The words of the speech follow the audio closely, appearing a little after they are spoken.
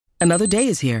Another day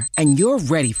is here, and you're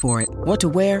ready for it. What to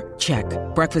wear? Check.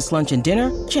 Breakfast, lunch, and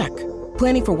dinner? Check.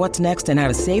 Planning for what's next and how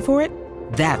to save for it?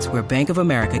 That's where Bank of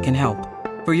America can help.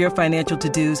 For your financial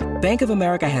to-dos, Bank of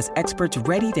America has experts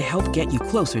ready to help get you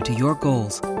closer to your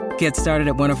goals. Get started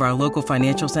at one of our local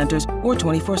financial centers or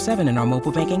 24/7 in our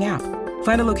mobile banking app.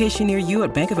 Find a location near you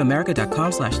at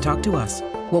bankofamerica.com/talktous.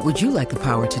 What would you like the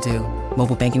power to do?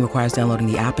 Mobile banking requires downloading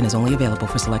the app and is only available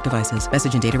for select devices.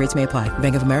 Message and data rates may apply.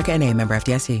 Bank of America N.A., member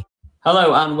FDIC.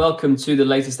 Hello and welcome to the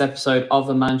latest episode of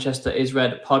the Manchester is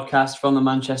Red podcast from the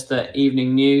Manchester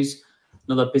Evening News.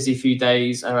 Another busy few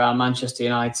days around Manchester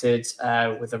United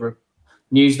with the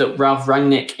news that Ralf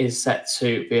Rangnick is set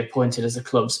to be appointed as the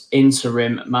club's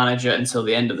interim manager until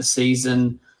the end of the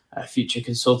season. A future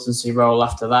consultancy role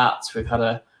after that. We've had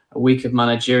a week of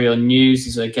managerial news.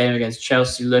 There's a game against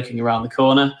Chelsea lurking around the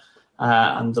corner.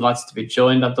 I'm delighted to be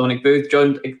joined. I'm Dominic Booth,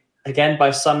 joined again by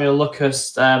Samuel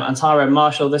Lucas and Tyrone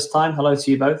Marshall this time. Hello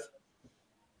to you both.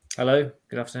 Hello,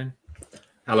 good afternoon.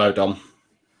 Hello, Dom.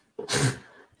 You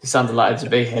sound delighted to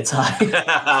be here, Ty.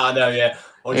 I know, yeah.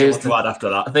 What do you want to add after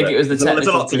that? I think it was there's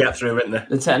a lot to get through, isn't there?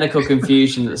 The technical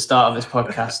confusion at the start of this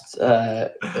podcast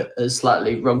has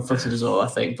slightly wrong-footed us all, I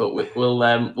think. But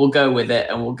we'll go with it,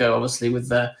 and we'll go obviously with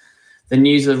the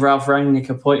news of Ralf Rangnick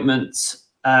appointment.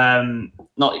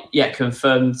 Not yet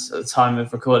confirmed at the time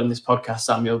of recording this podcast,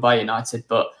 Samuel, by United,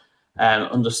 but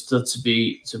understood to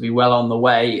be well on the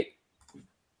way.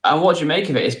 And what do you make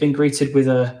of it? It's been greeted with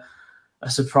a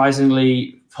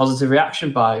surprisingly positive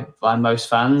reaction by most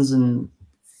fans and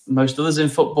most others in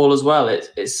football as well.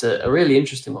 It's a really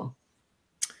interesting one.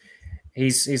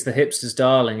 He's the hipster's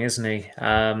darling, isn't he?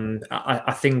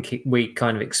 I think we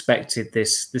kind of expected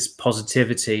this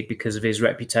positivity because of his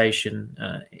reputation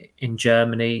in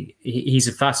Germany. He's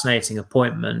a fascinating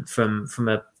appointment from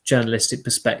a journalistic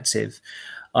perspective.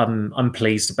 I'm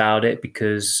pleased about it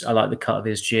because I like the cut of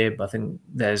his jib. I think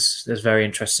there's a very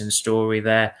interesting story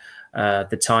there.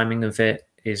 The timing of it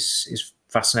is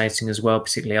fascinating as well,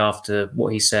 particularly after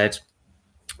what he said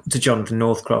to Jonathan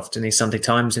Northcroft in his Sunday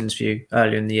Times interview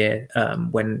earlier in the year,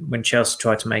 when Chelsea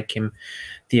tried to make him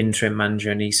the interim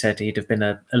manager, and he said he'd have been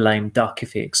a lame duck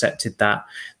if he accepted that.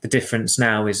 The difference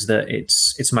now is that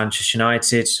it's Manchester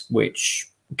United, which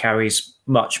carries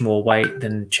much more weight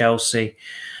than Chelsea,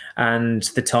 and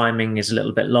the timing is a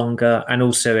little bit longer. And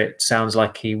also it sounds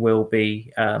like he will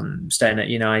be staying at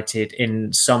United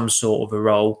in some sort of a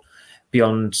role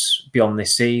beyond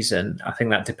this season. I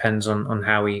think that depends on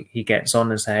how he gets on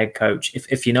as the head coach.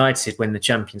 If United win the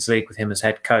Champions League with him as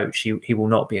head coach, he will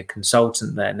not be a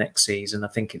consultant there next season. I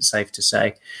think it's safe to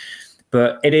say.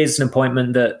 But it is an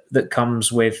appointment that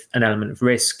comes with an element of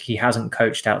risk. He hasn't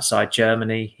coached outside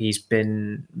Germany. He's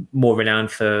been more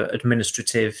renowned for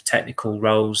administrative, technical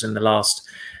roles in the last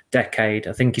decade.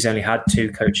 I think he's only had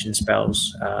 2 coaching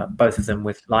spells, both of them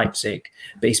with Leipzig,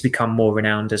 but he's become more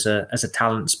renowned as a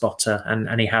talent spotter,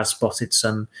 and he has spotted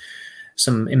some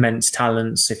immense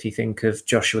talents. If you think of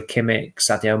Joshua Kimmich,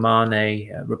 Sadio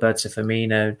Mane, Roberto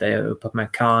Firmino, Dayot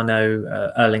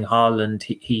Upamecano, Erling Haaland,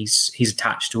 he's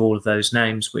attached to all of those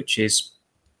names, which is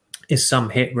some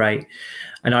hit rate.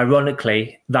 And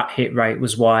ironically, that hit rate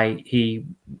was why he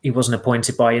wasn't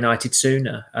appointed by United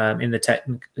sooner in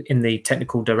the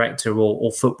technical director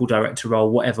or football director role,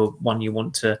 whatever one you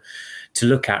want to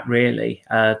look at. Really,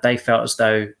 they felt as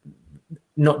though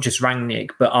not just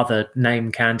Rangnick but other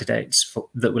name candidates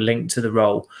that were linked to the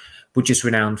role were just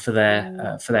renowned for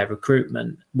their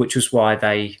recruitment, which was why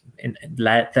they, in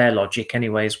their logic,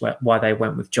 anyways, why they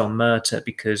went with John Murtough,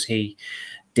 because he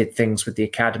did things with the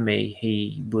academy.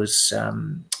 He was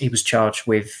charged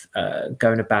with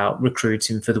going about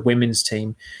recruiting for the women's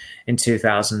team in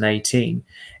 2018.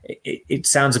 It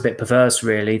sounds a bit perverse,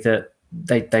 really, that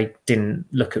they didn't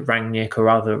look at Rangnick or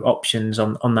other options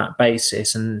on that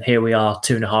basis. And here we are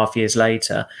 2.5 years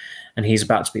later, and he's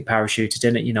about to be parachuted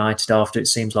in at United after it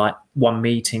seems like one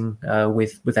meeting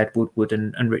with Ed Woodward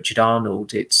and Richard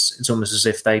Arnold. It's almost as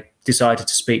if they decided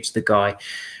to speak to the guy,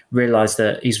 realised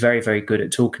that he's very, very good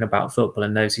at talking about football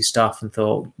and knows his stuff, and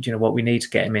thought, you know what, we need to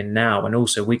get him in now, and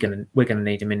also we're gonna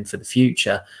need him in for the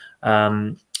future.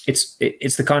 It's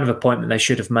the kind of appointment they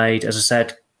should have made, as I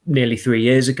said, nearly 3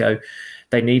 years ago.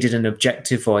 They needed an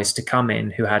objective voice to come in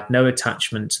who had no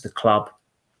attachment to the club,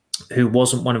 who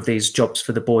wasn't one of these jobs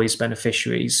for the boys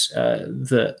beneficiaries.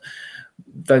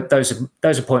 Those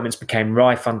appointments became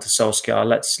rife under Solskjaer,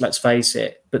 let's face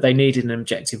it, but they needed an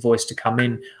objective voice to come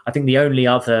in. I think the only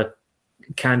other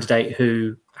candidate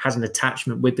who has an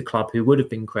attachment with the club who would have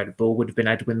been credible would have been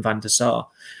Edwin van der Sar,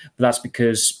 but that's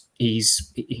because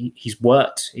he's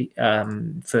worked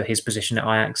for his position at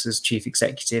Ajax as chief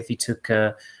executive. He took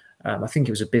a I think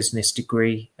it was a business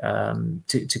degree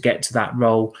to get to that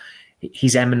role.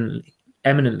 He's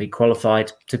eminently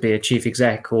qualified to be a chief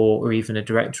exec or even a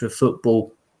director of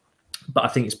football. But I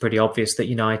think it's pretty obvious that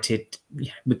United,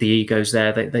 with the egos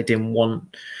there, they didn't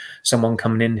want someone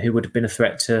coming in who would have been a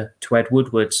threat to Ed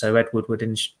Woodward. So Ed Woodward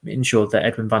ensured that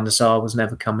Edwin van der Sar was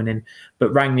never coming in.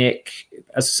 But Rangnick,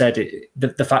 as I said,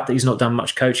 the fact that he's not done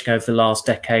much coaching over the last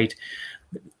decade,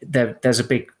 there's a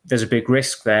big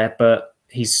risk there. But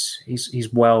he's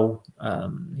well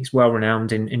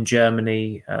renowned in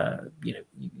Germany. You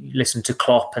listen to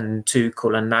Klopp and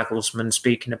Tuchel and Nagelsmann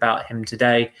speaking about him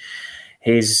today.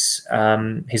 His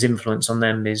influence on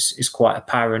them is quite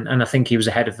apparent, and I think he was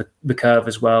ahead of the curve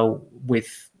as well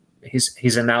with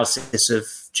his analysis of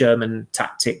German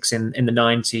tactics in the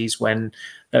 90s when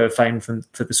they were famed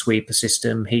for the sweeper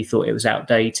system. He thought it was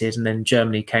outdated, and then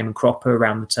Germany came a cropper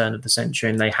around the turn of the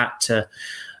century, and they had to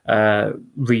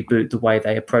reboot the way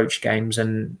they approach games,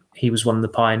 and he was one of the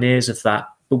pioneers of that.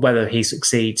 But whether he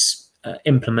succeeds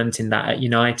implementing that at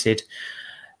United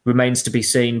remains to be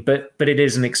seen, but it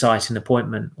is an exciting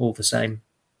appointment all the same.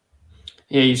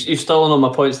 Yeah, you've stolen all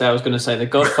my points there. I was going to say the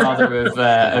godfather of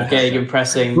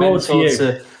gegenpressing,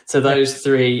 mentor to those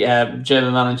three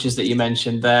German managers that you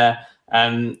mentioned there.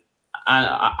 And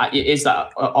is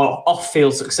that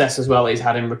off-field success as well he's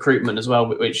had in recruitment as well,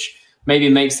 which maybe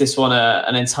makes this one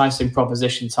an enticing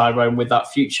proposition, Tyrone, with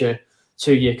that future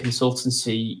 2-year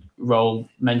consultancy role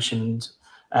mentioned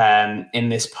in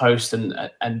this post, and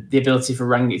the ability for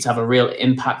Rangnick to have a real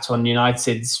impact on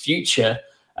United's future,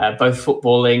 both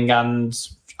footballing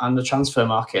and the transfer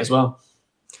market as well.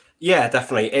 Yeah,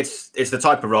 definitely. It's the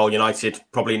type of role United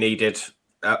probably needed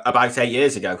about 8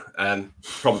 years ago.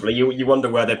 Probably you wonder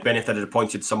where they'd been if they'd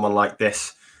appointed someone like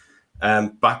this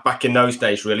back in those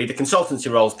days. Really, the consultancy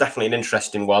role is definitely an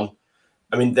interesting one.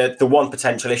 I mean, the one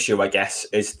potential issue, I guess,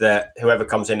 is that whoever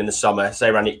comes in the summer, say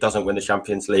Rangnick doesn't win the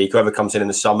Champions League, whoever comes in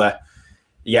the summer,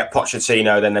 you get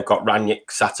Pochettino, then they've got Rangnick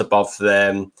sat above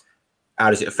them.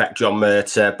 How does it affect John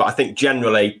Murtough? But I think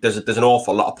generally there's an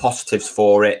awful lot of positives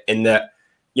for it in that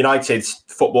United's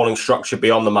footballing structure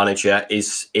beyond the manager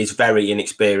is very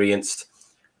inexperienced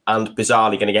and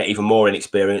bizarrely going to get even more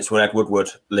inexperienced when Ed Woodward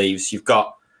leaves. You've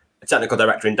got a technical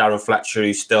director in Darren Fletcher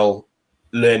who's still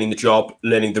learning the job,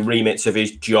 learning the remits of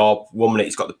his job. 1 minute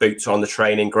he's got the boots on the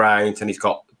training ground and he's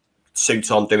got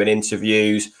suits on doing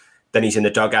interviews. Then he's in the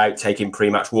dugout taking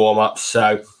pre-match warm-ups.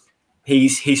 So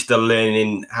he's still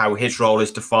learning how his role is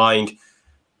defined.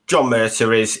 John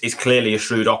Murtough is clearly a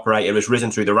shrewd operator, has risen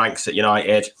through the ranks at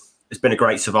United, has been a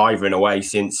great survivor in a way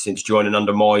since joining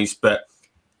under Moyes, but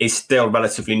is still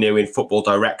relatively new in football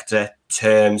director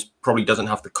terms, probably doesn't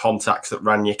have the contacts that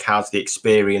Rangnick has, the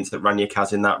experience that Rangnick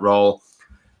has in that role.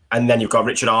 And then you've got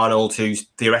Richard Arnold, who's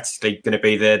theoretically going to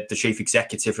be the chief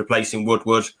executive replacing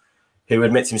Woodward, who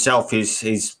admits himself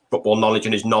his football knowledge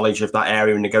and his knowledge of that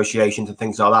area and negotiations and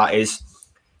things like that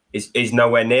is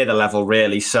nowhere near the level,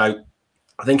 really. So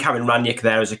I think having Rangnick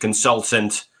there as a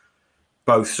consultant,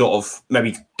 both sort of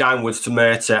maybe downwards to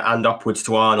Murtough and upwards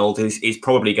to Arnold, is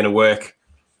probably going to work,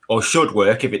 or should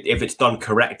work, if it's done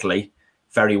correctly,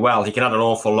 very well. He can add an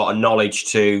awful lot of knowledge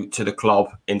to the club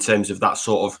in terms of that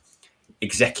sort of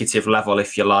executive level,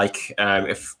 if you like.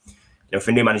 If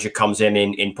a new manager comes in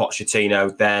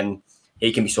Pochettino, then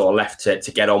he can be sort of left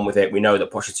to get on with it. We know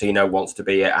that Pochettino wants to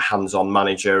be a hands-on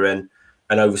manager and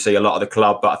oversee a lot of the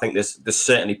club, but I think there's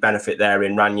certainly benefit there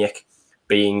in Rangnick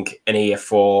being an ear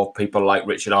for people like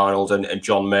Richard Arnold and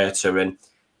John Murtough, and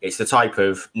it's the type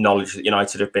of knowledge that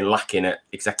United have been lacking at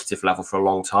executive level for a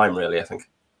long time, really, I think.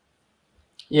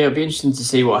 Yeah, it'll be interesting to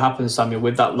see what happens, Samuel,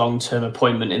 with that long-term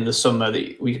appointment in the summer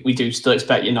that we do still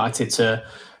expect United to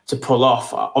pull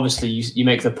off. Obviously, you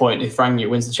make the point, if Rangnick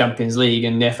wins the Champions League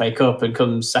and the FA Cup and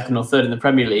comes second or third in the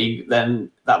Premier League,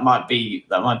 then that might be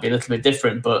a little bit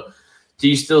different. But do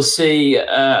you still see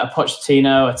a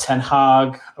Pochettino, a Ten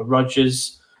Hag, a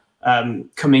Rodgers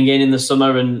coming in the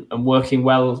summer and working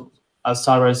well, as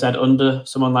Tyrone said, under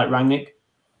someone like Rangnick?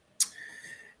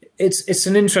 It's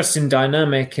an interesting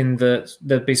dynamic in that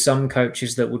there'd be some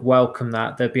coaches that would welcome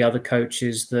that. There'd be other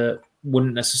coaches that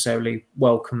wouldn't necessarily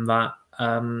welcome that.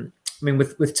 I mean,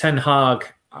 with Ten Hag,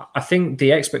 I think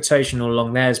the expectation all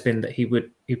along there has been that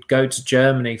he'd go to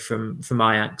Germany from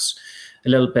Ajax, a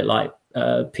little bit like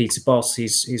Peter Bosz,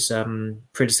 his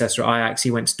predecessor at Ajax. He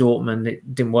went to Dortmund.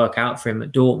 It didn't work out for him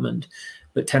at Dortmund,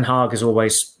 but Ten Hag has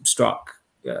always struck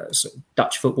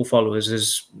Dutch football followers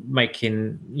as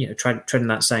making, treading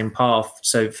that same path.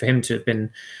 So for him to have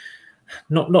been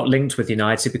not linked with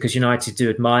United, because United do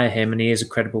admire him and he is a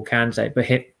credible candidate,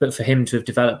 but for him to have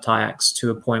developed Ajax to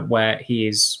a point where he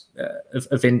is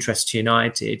of interest to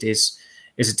United is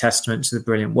a testament to the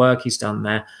brilliant work he's done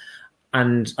there.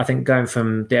 And I think going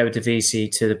from the Eredivisie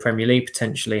to the Premier League,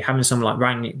 potentially having someone like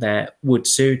Rangnick there would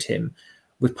suit him.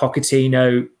 With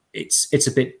Pochettino, it's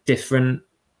a bit different,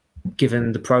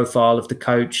 given the profile of the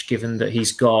coach, given that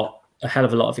he's got a hell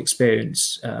of a lot of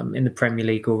experience in the Premier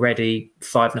League already,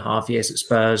 5.5 years at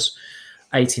Spurs,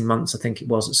 18 months, I think it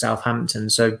was, at Southampton.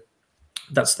 So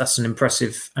that's an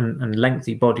impressive and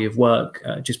lengthy body of work,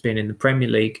 just being in the Premier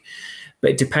League.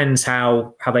 But it depends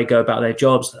how they go about their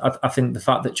jobs. I think the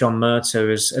fact that John Murtough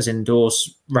has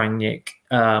endorsed Rangnick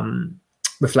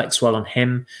reflects well on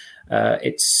him.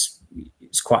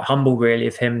 It's quite humble, really,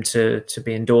 of him to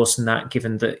be endorsing that,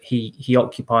 given that he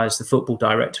occupies the football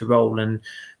director role. And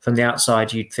from the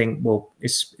outside, you'd think, well,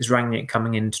 is Rangnick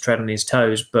coming in to tread on his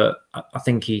toes? But I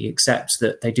think he accepts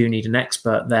that they do need an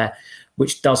expert there,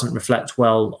 which doesn't reflect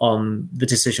well on the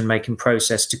decision-making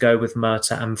process to go with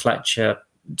Murtough and Fletcher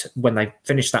when they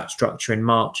finished that structure in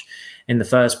March in the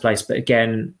first place. But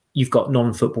again, you've got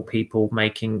non-football people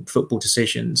making football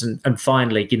decisions. And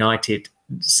finally, United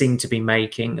seem to be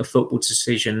making a football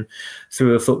decision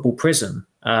through a football prism.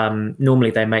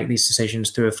 Normally, they make these decisions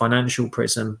through a financial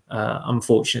prism,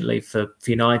 unfortunately, for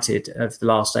United over the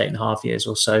last 8.5 years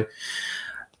or so.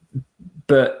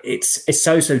 But it's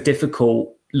so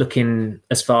difficult looking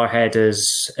as far ahead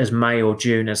as May or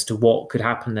June as to what could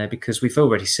happen there, because we've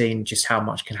already seen just how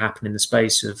much can happen in the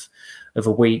space of a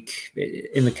week.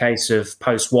 In the case of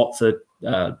post-Watford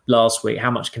last week,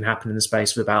 how much can happen in the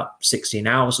space of about 16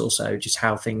 hours or so, just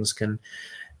how things can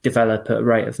develop at a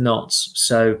rate of knots.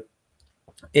 So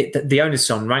the onus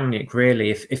is on Rangnick, really.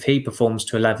 If he performs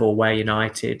to a level where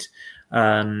United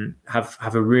have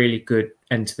a really good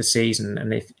end to the season,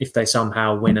 and if they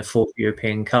somehow win a fourth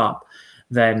European Cup,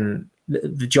 then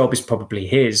the job is probably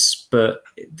his. But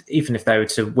even if they were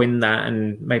to win that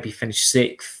and maybe finish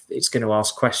sixth, it's going to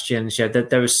ask questions.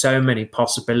 There are so many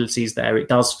possibilities there. It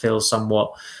does feel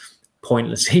somewhat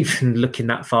pointless even looking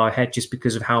that far ahead, just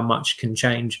because of how much can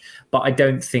change. But I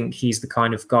don't think he's the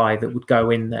kind of guy that would go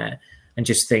in there and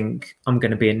just think, I'm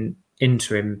going to be an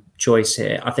interim choice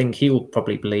here. I think he will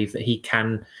probably believe that he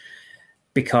can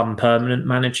become permanent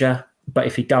manager. But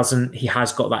if he doesn't, he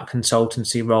has got that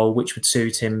consultancy role, which would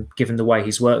suit him, given the way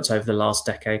he's worked over the last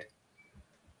decade.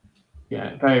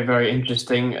 Yeah, very, very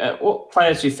interesting. What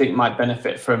players do you think might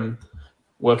benefit from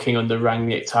working under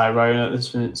Rangnick, Tyrone? There's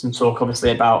been some talk,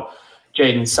 obviously, about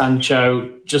Jadon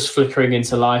Sancho just flickering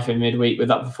into life in midweek with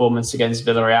that performance against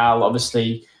Villarreal.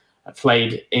 Obviously,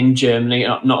 played in Germany,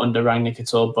 not under Rangnick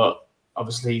at all, but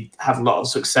obviously had a lot of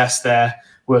success there,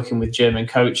 working with German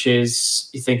coaches.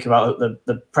 You think about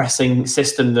the pressing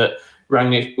system that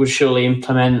Rangnick would surely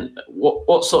implement.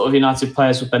 What sort of United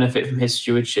players would benefit from his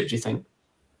stewardship, do you think?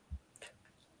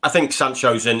 I think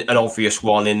Sancho's an obvious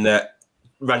one, in that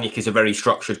Rangnick is a very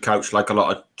structured coach, like a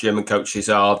lot of German coaches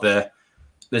are.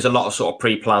 There's a lot of sort of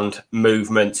pre-planned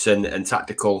movements and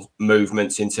tactical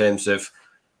movements in terms of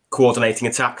coordinating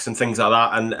attacks and things like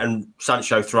that. And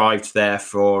Sancho thrived there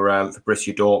for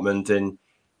Borussia Dortmund, and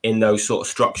in those sort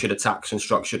of structured attacks and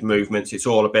structured movements. It's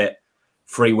all a bit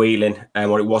freewheeling,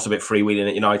 or it was a bit freewheeling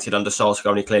at United under Solskjaer,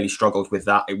 and he clearly struggled with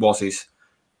that. It was his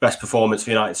best performance for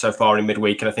United so far in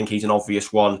midweek, and I think he's an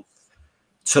obvious one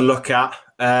to look at.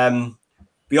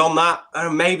 Beyond that,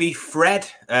 maybe Fred,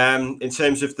 in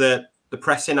terms of the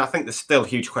pressing. I think there's still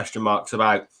huge question marks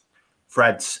about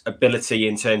Fred's ability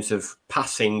in terms of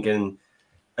passing and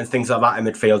things like that in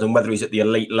midfield, and whether he's at the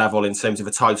elite level in terms of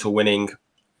a title-winning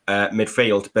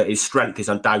midfield. But his strength is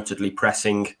undoubtedly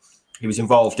pressing. He was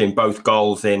involved in both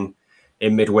goals in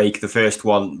midweek. The first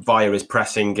one via his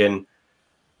pressing, and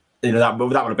that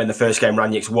would have been the first game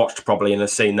Rangnick's watched probably, and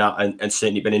has seen that and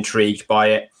certainly been intrigued by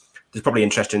it. There's probably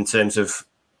interest in terms of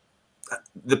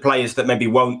the players that maybe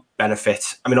won't benefit.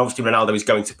 I mean, obviously Ronaldo is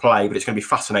going to play, but it's going to be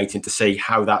fascinating to see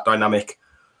how that dynamic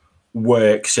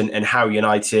works and how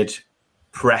United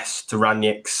press to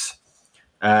Rangnick's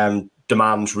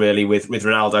demands, really, with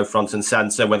Ronaldo front and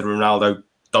centre. Whether Ronaldo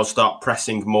does start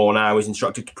pressing more now, is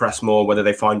instructed to press more, whether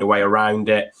they find a way around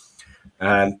it.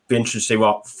 Be interested to see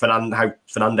how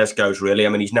Fernandes goes, really. I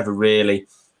mean, he's never really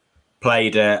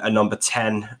played a number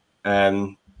 10,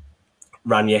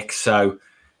 Rangnick, so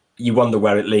you wonder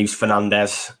where it leaves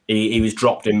Fernandes. He was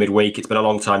dropped in midweek. It's been a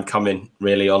long time coming,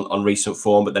 really, on recent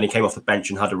form, but then he came off the bench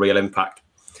and had a real impact.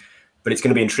 But it's going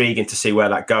to be intriguing to see where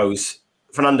that goes.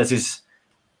 Fernandes is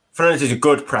a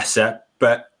good presser,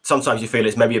 but sometimes you feel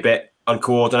it's maybe a bit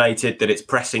uncoordinated, that it's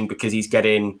pressing because he's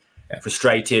getting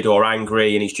frustrated or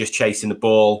angry and he's just chasing the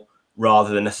ball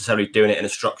rather than necessarily doing it in a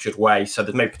structured way. So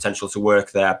there's maybe potential to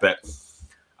work there. But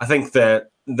I think that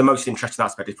the most interesting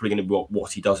aspect is probably going to be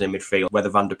what he does in midfield, whether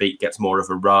Van der Beek gets more of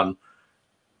a run,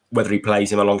 whether he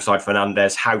plays him alongside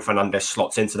Fernandes, how Fernandes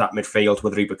slots into that midfield,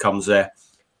 whether he becomes a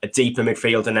deeper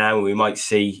midfielder now, and we might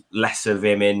see less of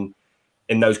him in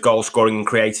those goal scoring and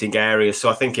creating areas. So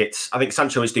I think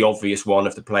Sancho is the obvious one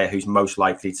of the player who's most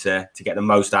likely to get the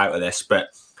most out of this. But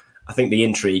I think the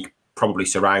intrigue probably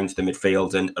surrounds the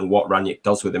midfield and what Rangnick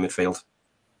does with the midfield.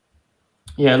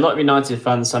 Yeah, a lot of United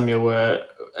fans, Samuel, were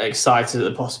excited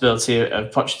at the possibility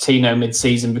of Pochettino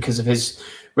mid-season because of his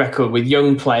record with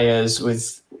young players,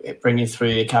 with bringing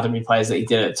through the academy players that he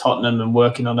did at Tottenham and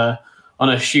working on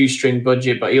a shoestring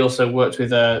budget. But he also worked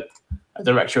with a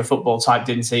director of football type,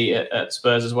 didn't he, at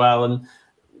Spurs as well? And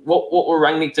what will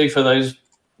Rangnick do for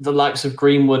the likes of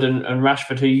Greenwood and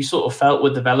Rashford, who you sort of felt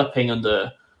were developing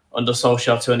under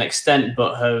Solskjaer to an extent,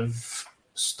 but have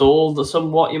stalled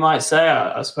somewhat, you might say?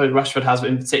 I suppose Rashford has,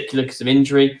 in particular, because of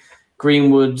injury.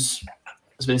 Greenwood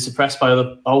has been suppressed by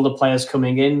other older players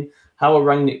coming in. How will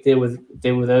Rangnick deal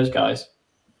with those guys?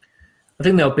 I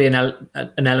think there'll be an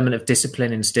element of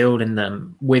discipline instilled in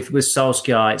them. With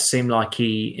Solskjaer, it seemed like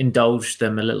he indulged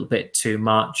them a little bit too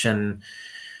much, and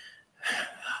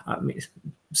I mean,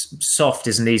 soft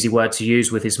is an easy word to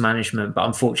use with his management, but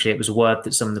unfortunately it was a word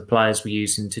that some of the players were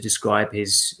using to describe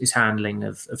his handling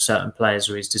of certain players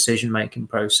or his decision-making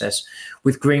process.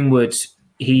 With Greenwood,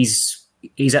 he's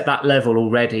at that level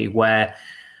already where,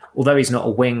 although he's not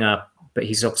a winger, but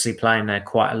he's obviously playing there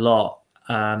quite a lot,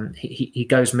 he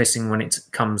goes missing when it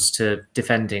comes to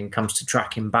defending, comes to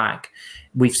tracking back.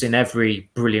 We've seen every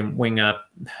brilliant winger,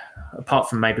 apart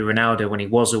from maybe Ronaldo when he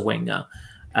was a winger,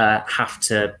 have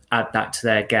to add that to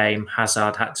their game.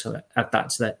 Hazard had to add that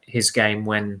to his game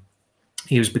when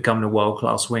he was becoming a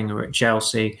world-class winger at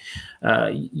Chelsea.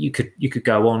 You could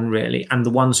go on, really. And the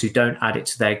ones who don't add it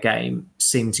to their game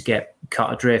seem to get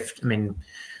cut adrift. I mean,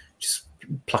 just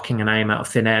plucking a name out of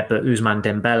thin air, but Ousmane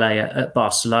Dembele at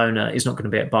Barcelona is not going to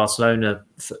be at Barcelona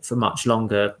for much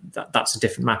longer. That's a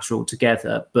different matter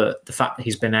altogether. But the fact that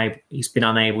he's been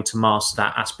unable to master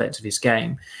that aspect of his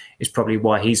game is probably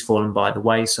why he's fallen by the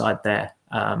wayside there.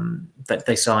 That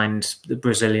they signed the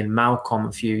Brazilian Malcolm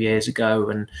a few years ago,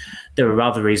 and there were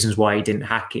other reasons why he didn't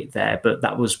hack it there, but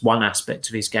that was one aspect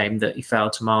of his game that he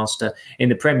failed to master. In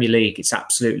the Premier League, it's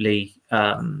absolutely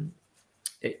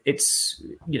it's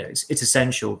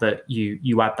essential that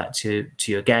you add that to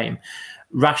your game.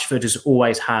 Rashford has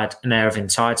always had an air of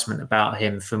entitlement about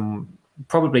him, from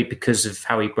probably because of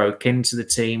how he broke into the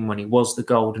team when he was the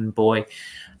golden boy.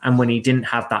 And when he didn't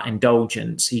have that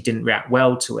indulgence, he didn't react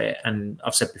well to it. And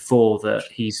I've said before that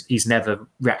he's never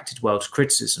reacted well to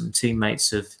criticism. Teammates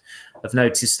have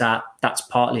noticed that. That's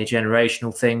partly a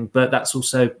generational thing, but that's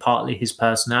also partly his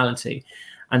personality.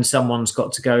 And someone's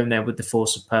got to go in there with the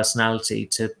force of personality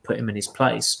to put him in his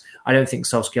place. I don't think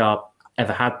Solskjaer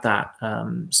ever had that.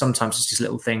 Sometimes it's just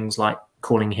little things like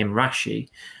calling him Rashi.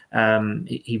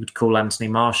 He would call Anthony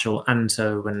Martial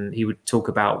Anto, and he would talk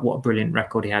about what a brilliant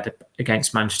record he had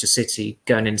against Manchester City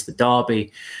going into the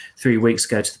derby 3 weeks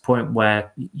ago, to the point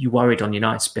where you worried on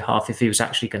United's behalf if he was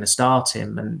actually going to start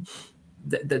him. And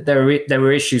there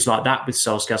were issues like that with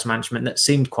Solskjaer's management that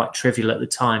seemed quite trivial at the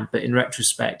time, but in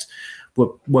retrospect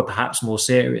were perhaps more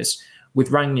serious.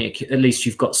 With Rangnick, at least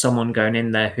you've got someone going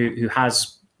in there who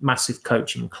has massive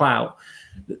coaching clout.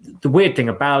 The weird thing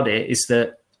about it is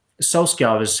that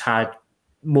Solskjaer has had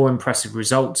more impressive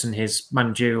results in his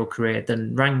managerial career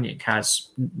than Rangnick has.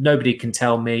 Nobody can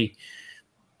tell me,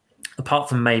 apart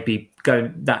from maybe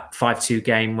going that 5-2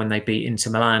 game when they beat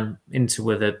Inter Milan, Inter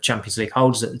were the Champions League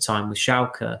holders at the time with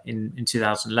Schalke in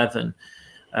 2011.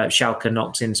 Schalke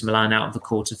knocked Inter Milan out of the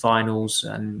quarterfinals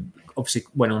and obviously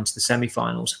went on to the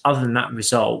semi-finals. Other than that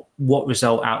result, what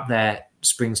result out there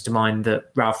springs to mind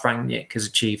that Ralf Rangnick has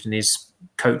achieved in his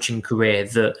coaching career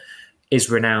that is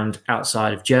renowned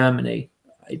outside of Germany?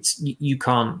 You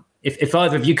can't. If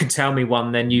either of you could tell me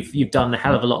one, then you've done a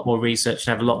hell of a lot more research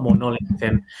and have a lot more knowledge of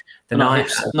him than I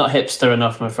have. Not hipster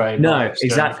enough, I'm afraid. No,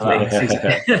 exactly.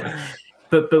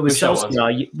 But with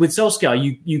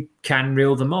Solskjaer, you can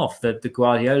reel them off. The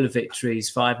Guardiola victories,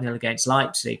 5-0 against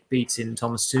Leipzig, beating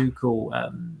Thomas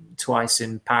Tuchel twice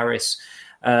in Paris.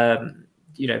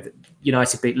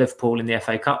 United beat Liverpool in the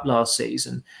FA Cup last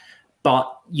season.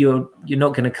 But you're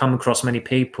not going to come across many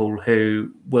people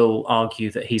who will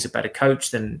argue that he's a better coach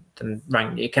than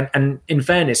Rangnick. And in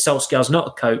fairness, Solskjaer's not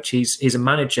a coach; he's a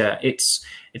manager. It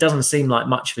doesn't seem like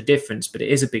much of a difference, but it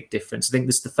is a big difference. I think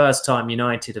this is the first time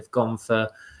United have gone for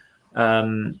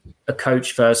a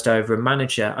coach first over a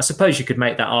manager. I suppose you could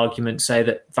make that argument, say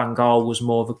that Van Gaal was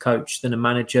more of a coach than a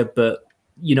manager, but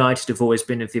United have always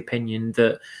been of the opinion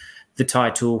that the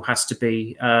title has to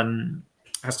be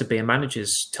has to be a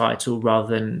manager's title rather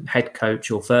than head coach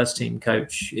or first team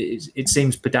coach. It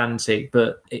seems pedantic,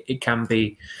 but it can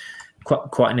be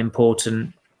quite an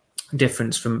important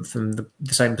difference from the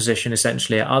same position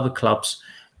essentially at other clubs.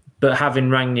 But having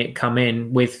Rangnick come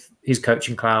in with his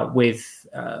coaching clout, with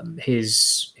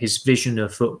his vision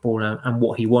of football and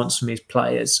what he wants from his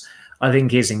players, I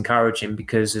think is encouraging,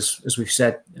 because as we've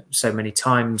said so many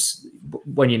times,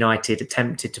 when United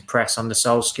attempted to press under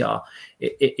Solskjaer,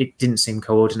 it didn't seem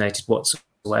coordinated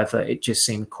whatsoever. It just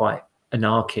seemed quite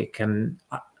anarchic. And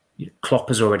Klopp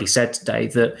has already said today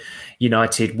that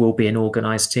United will be an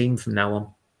organised team from now on.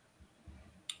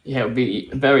 Yeah, it would be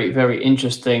very, very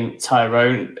interesting,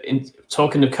 Tyrone.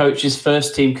 Talking to coaches,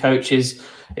 first team coaches,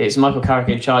 it's Michael Carrick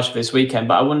in charge for this weekend,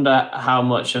 but I wonder how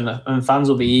much, and fans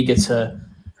will be eager to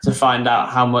find out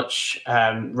how much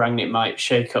Rangnick might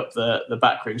shake up the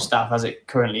backroom staff as it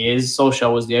currently is.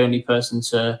 Solskjaer was the only person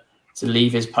to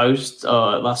leave his post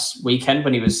last weekend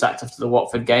when he was sacked after the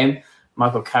Watford game.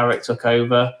 Michael Carrick took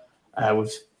over.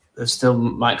 There's still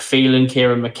Mike Phelan,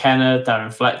 Kieran McKenna,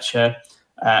 Darren Fletcher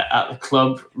at the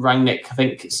club. Rangnick, I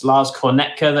think it's Lars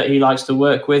Kornetka that he likes to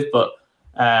work with, but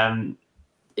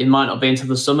it might not be until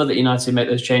the summer that United make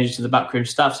those changes to the backroom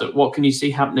staff. So what can you see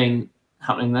happening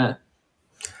there?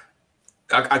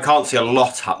 I can't see a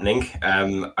lot happening.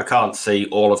 I can't see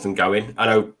all of them going. I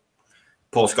know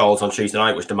Paul Scholes on Tuesday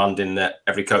night was demanding that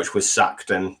every coach was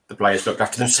sacked and the players looked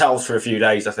after themselves for a few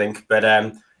days, I think.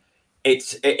 But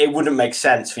it wouldn't make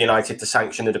sense for United to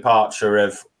sanction the departure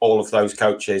of all of those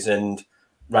coaches and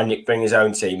Rangnick bring his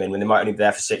own team in when they might only be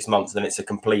there for 6 months. Then it's a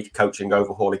complete coaching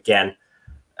overhaul again.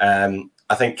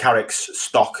 I think Carrick's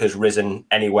stock has risen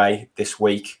anyway this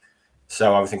week.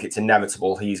 So I think it's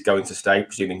inevitable he's going to stay,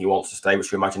 presuming he wants to stay,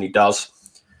 which we imagine he does.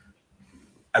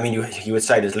 I mean, you would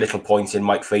say there's little point in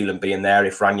Mike Phelan being there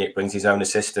if Rangnick brings his own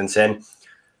assistants in.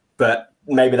 But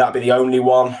maybe that'll be the only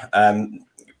one.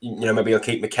 Maybe he'll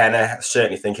keep McKenna. I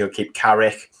certainly think he'll keep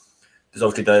Carrick. There's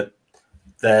obviously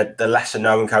the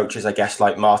lesser-known coaches, I guess,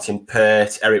 like Martin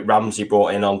Pert, Eric Ramsey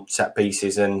brought in on set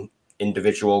pieces and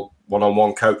individual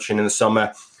one-on-one coaching in the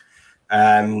summer.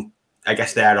 I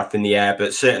guess they're up in the air,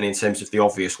 but certainly in terms of the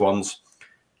obvious ones,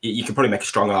 you can probably make a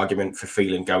strong argument for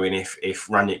Phelan going if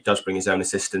Rangnick does bring his own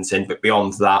assistants in. But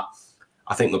beyond that,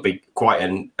 I think there'll be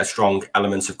quite a strong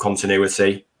element of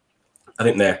continuity. I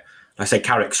think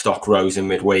Carrick's stock rose in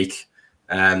midweek.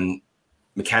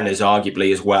 McKenna's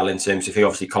arguably as well, in terms of he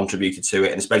obviously contributed to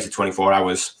it. In the space of 24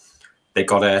 hours, they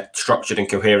got a structured and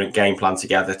coherent game plan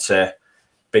together to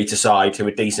beat a side who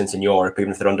were decent in Europe,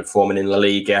 even if they're underperforming in La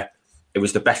Liga. It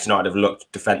was the best United have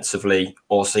looked defensively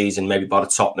all season, maybe by the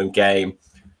Tottenham game.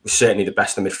 It was certainly the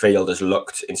best the midfielders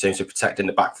looked in terms of protecting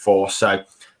the back four. So I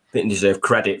think they deserve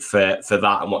credit for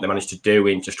that and what they managed to do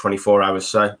in just 24 hours.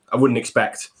 So I wouldn't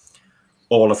expect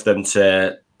all of them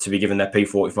to be given their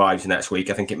P45s next week.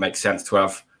 I think it makes sense to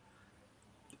have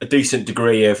a decent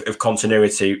degree of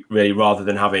continuity, really, rather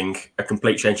than having a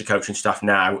complete change of coaching staff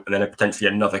now and then potentially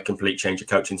another complete change of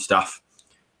coaching staff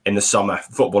in the summer.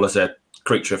 Football is a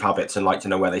creature of habits and like to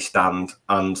know where they stand,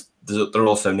 and there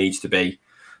also needs to be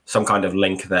some kind of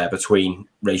link there between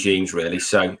regimes, really.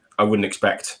 So I wouldn't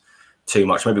expect too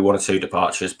much, maybe 1 or 2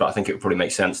 departures, but I think it would probably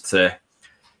make sense to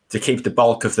keep the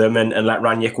bulk of them and let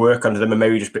Rangnick work under them, and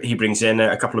maybe he brings in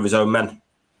a couple of his own men.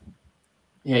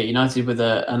 Yeah, United with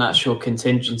an actual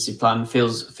contingency plan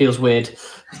feels weird.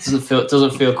 It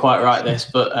doesn't feel quite right, this,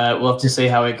 but we'll have to see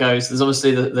how it goes. There's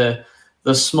obviously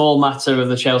the small matter of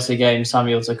the Chelsea game,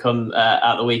 Samuel, to come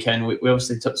at the weekend. We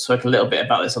obviously spoke a little bit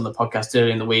about this on the podcast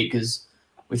earlier in the week, because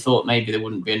we thought maybe there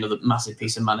wouldn't be another massive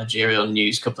piece of managerial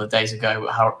news a couple of days ago,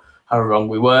 but how wrong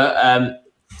we were.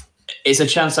 It's a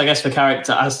chance, I guess, for Carrick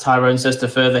to, as Tyrone says, to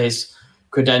further his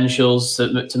credentials,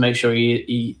 to make sure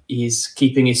he's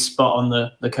keeping his spot on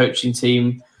the coaching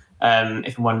team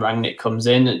if and when Rangnick comes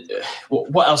in.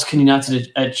 What else can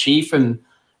United achieve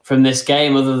from this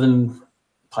game other than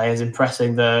players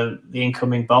impressing the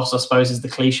incoming boss, I suppose, is the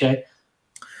cliche?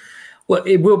 Well,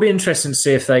 it will be interesting to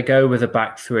see if they go with a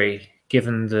back three,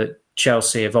 given that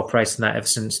Chelsea have operated that ever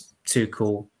since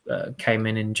Tuchel came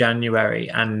in January,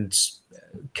 and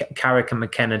Carrick and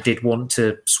McKenna did want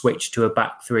to switch to a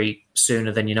back three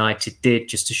sooner than United did,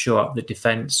 just to shore up the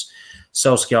defence.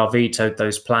 Solskjaer vetoed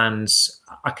those plans.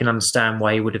 I can understand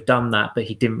why he would have done that, but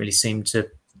he didn't really seem to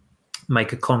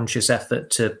make a conscious effort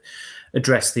to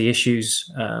address the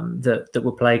issues that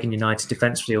were plaguing United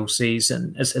defensively all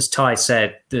season. As Ty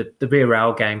said, the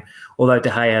Villarreal game, although De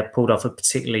Gea pulled off a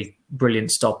particularly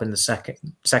brilliant stop in the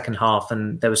second half,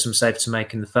 and there was some saves to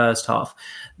make in the first half,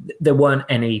 there weren't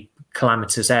any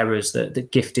calamitous errors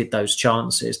that gifted those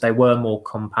chances. They were more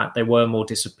compact, they were more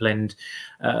disciplined.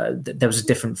 There was a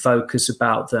different focus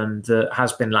about them that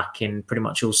has been lacking pretty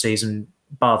much all season,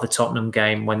 bar the Tottenham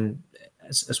game when,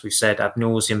 as we've said ad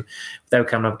nauseum, they were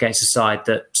coming up against a side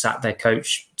that sacked their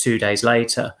coach 2 days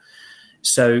later.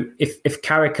 So if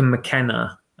Carrick and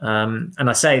McKenna, and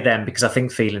I say them because I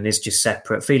think Phelan is just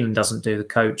separate. Phelan doesn't do the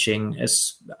coaching,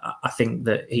 as I think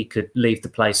that he could leave the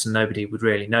place and nobody would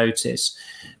really notice.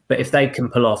 But if they can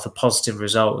pull off a positive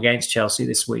result against Chelsea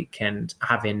this weekend,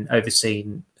 having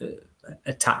overseen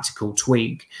a tactical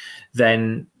tweak,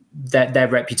 then their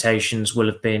reputations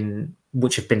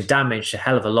which have been damaged a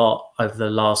hell of a lot over the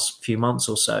last few months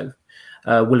or so,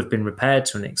 will have been repaired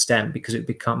to an extent, because it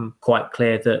become quite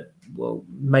clear that, well,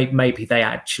 maybe they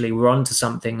actually were onto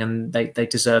something and they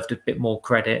deserved a bit more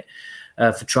credit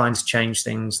for trying to change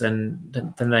things than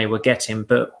they were getting.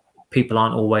 But people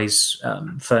aren't always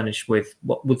furnished with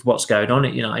what's going on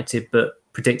at United. But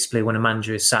predictably, when a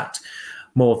manager is sacked,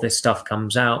 more of this stuff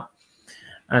comes out.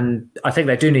 And I think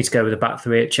they do need to go with a back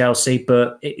three at Chelsea,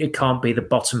 but it can't be the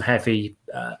bottom-heavy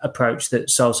approach that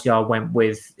Solskjaer went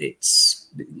with.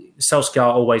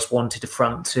 Solskjaer always wanted a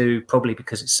front two, probably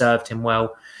because it served him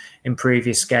well in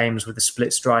previous games with the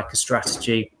split striker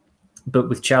strategy. But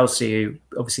with Chelsea, who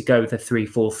obviously go with a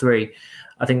 3-4-3,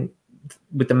 I think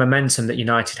with the momentum that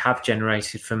United have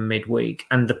generated from midweek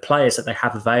and the players that they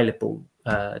have available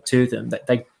to them, that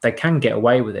they can get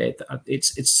away with it.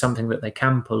 It's something that they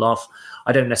can pull off.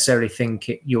 I don't necessarily think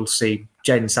you'll see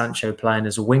Jadon Sancho playing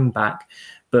as a wing back,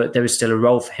 but there is still a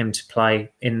role for him to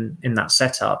play in that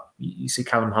setup. You see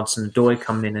Callum Hudson-Odoi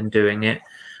coming in and doing it.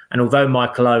 And although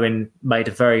Michael Owen made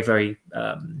a very, very,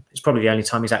 it's probably the only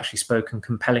time he's actually spoken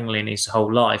compellingly in his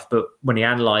whole life, but when he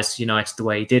analysed United the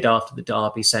way he did after the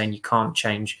derby, saying you can't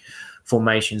change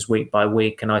formations week by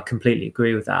week, and I completely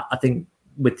agree with that. I think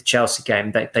with the Chelsea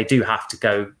game, they do have to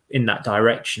go in that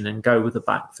direction and go with the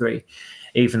back three,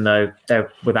 even though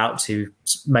they're without two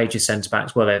major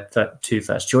centre-backs. Well, they're two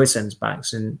first-choice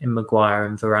centre-backs in Maguire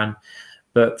and Varane.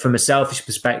 But from a selfish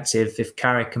perspective, if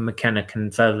Carrick and McKenna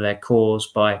can further their cause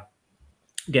by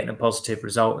getting a positive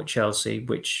result at Chelsea,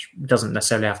 which doesn't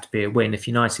necessarily have to be a win, if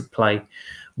United play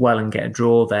well and get a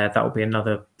draw there, that will be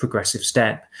another progressive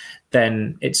step.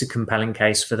 Then it's a compelling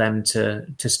case for them to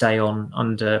stay on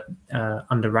under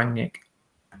Rangnick.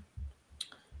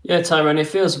 Yeah, Tyrone, it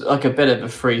feels like a bit of a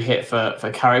free hit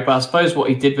for Carrick, but I suppose what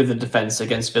he did with the defence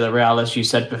against Villarreal, as you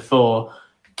said before,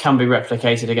 can be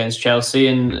replicated against Chelsea,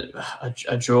 and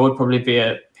a draw would probably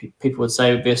be people would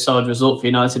say would be a solid result for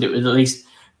United. It would at least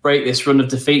break this run of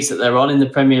defeats that they're on in the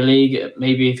Premier League.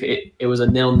 Maybe if it was a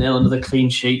 0-0, another clean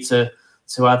sheet to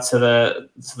add to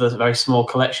the very small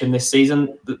collection this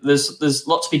season. There's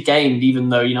lots to be gained, even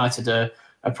though United are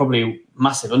probably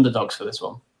massive underdogs for this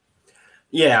one.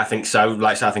 Yeah, I think so.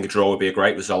 Like I said, I think a draw would be a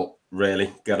great result,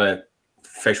 really. Got to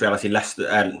face reality.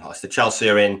 Leicester, Chelsea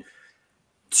are in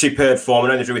superb form. I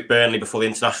know they drew with Burnley before the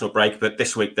international break, but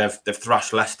this week they've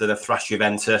thrashed Leicester, they've thrashed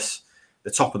Juventus, the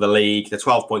top of the league. They're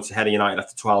 12 points ahead of United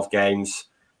after 12 games.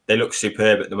 They look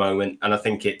superb at the moment, and I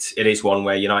think it is one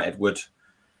where United would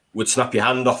snap your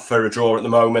hand off for a draw at the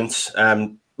moment.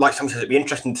 Like Sam said, it'd be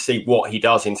interesting to see what he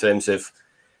does in terms of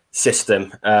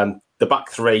system. The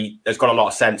back three has got a lot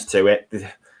of sense to it.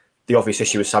 The obvious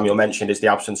issue, as Samuel mentioned, is the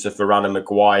absence of Varane and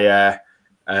Maguire,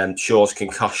 Shaw's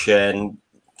concussion.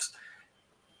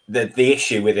 The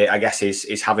issue with it, I guess,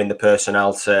 is having the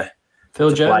personnel to Phil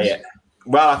Jones play it.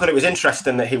 Well, I thought it was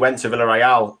interesting that he went to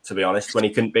Villarreal, to be honest, when he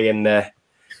couldn't be in the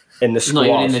squad. Not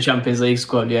even in the Champions League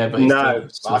squad, yeah. But no,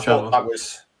 I thought that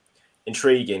was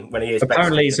intriguing when he is.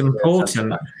 Apparently, he's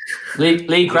important.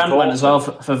 Lee Grant went as well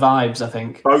for vibes, I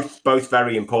think. Both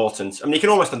very important. I mean, you can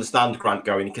almost understand Grant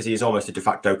going because he is almost a de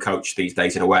facto coach these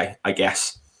days in a way, I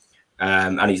guess.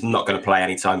 And he's not going to play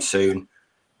anytime soon.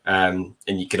 And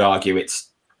you could argue it's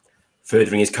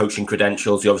furthering his coaching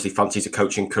credentials. He obviously fancies a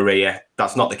coaching career.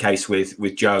 That's not the case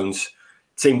with Jones.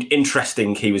 It seemed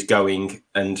interesting he was going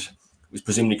and was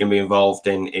presumably going to be involved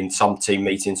in some team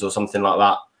meetings or something like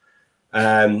that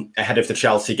ahead of the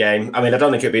Chelsea game. I mean, I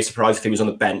don't think it would be a surprise if he was on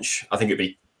the bench. I think it would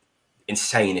be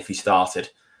insane if he started.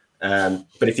 But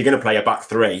if you're going to play a back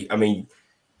three, I mean,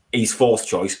 he's fourth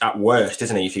choice at worst,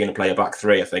 isn't he? If you're going to play a back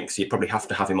three, I think. So you'd probably have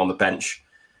to have him on the bench,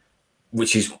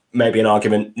 which is maybe an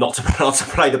argument not to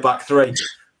play the back three.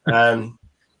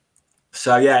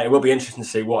 So, yeah, it will be interesting to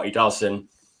see what he does. And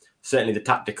certainly the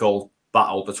tactical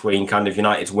battle between kind of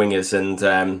United's wingers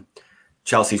and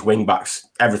Chelsea's wing-backs.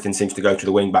 Everything seems to go to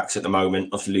the wing-backs at the moment.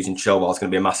 Obviously, losing Chilwell is going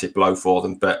to be a massive blow for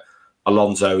them. But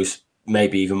Alonso's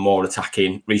maybe even more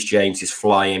attacking. Reece James is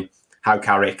flying. How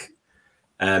Carrick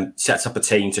sets up a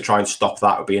team to try and stop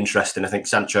that would be interesting. I think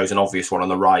Sancho's an obvious one on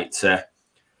the right to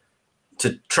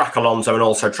track Alonso and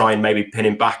also try and maybe pin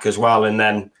him back as well. And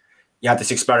then you had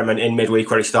this experiment in midweek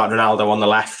where he started Ronaldo on the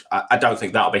left. I don't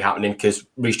think that'll be happening because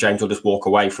Reece James will just walk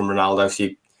away from Ronaldo.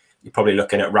 So you're probably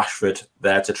looking at Rashford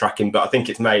there to track him. But I think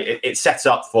it sets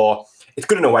up for, it's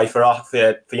good in a way for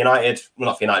United. Well,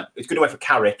 not for United. It's good in a way for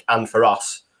Carrick and for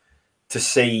us to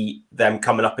see them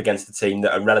coming up against a team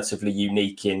that are relatively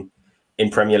unique in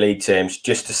Premier League terms,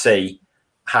 just to see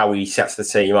how he sets the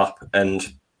team up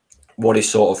and what his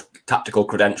sort of tactical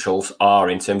credentials are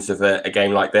in terms of a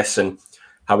game like this, and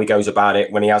how he goes about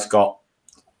it when he has got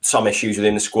some issues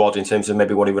within the squad in terms of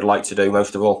maybe what he would like to do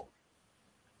most of all.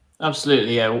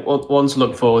 Absolutely, yeah. One to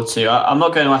look forward to. I'm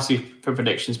not going to ask you for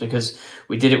predictions because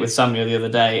we did it with Samuel the other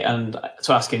day, and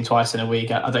to ask him twice in a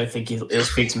week, I don't think he'll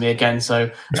speak to me again.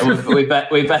 So we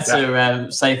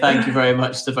better say thank you very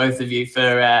much to both of you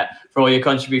for all your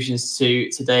contributions to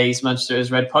today's Manchester is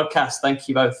Red podcast. Thank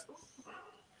you both.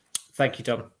 Thank you,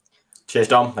 Dom. Cheers,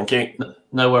 Dom. Thank you.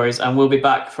 No worries. And we'll be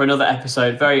back for another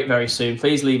episode very, very soon.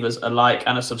 Please leave us a like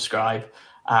and a subscribe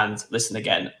and listen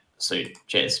again soon.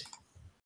 Cheers.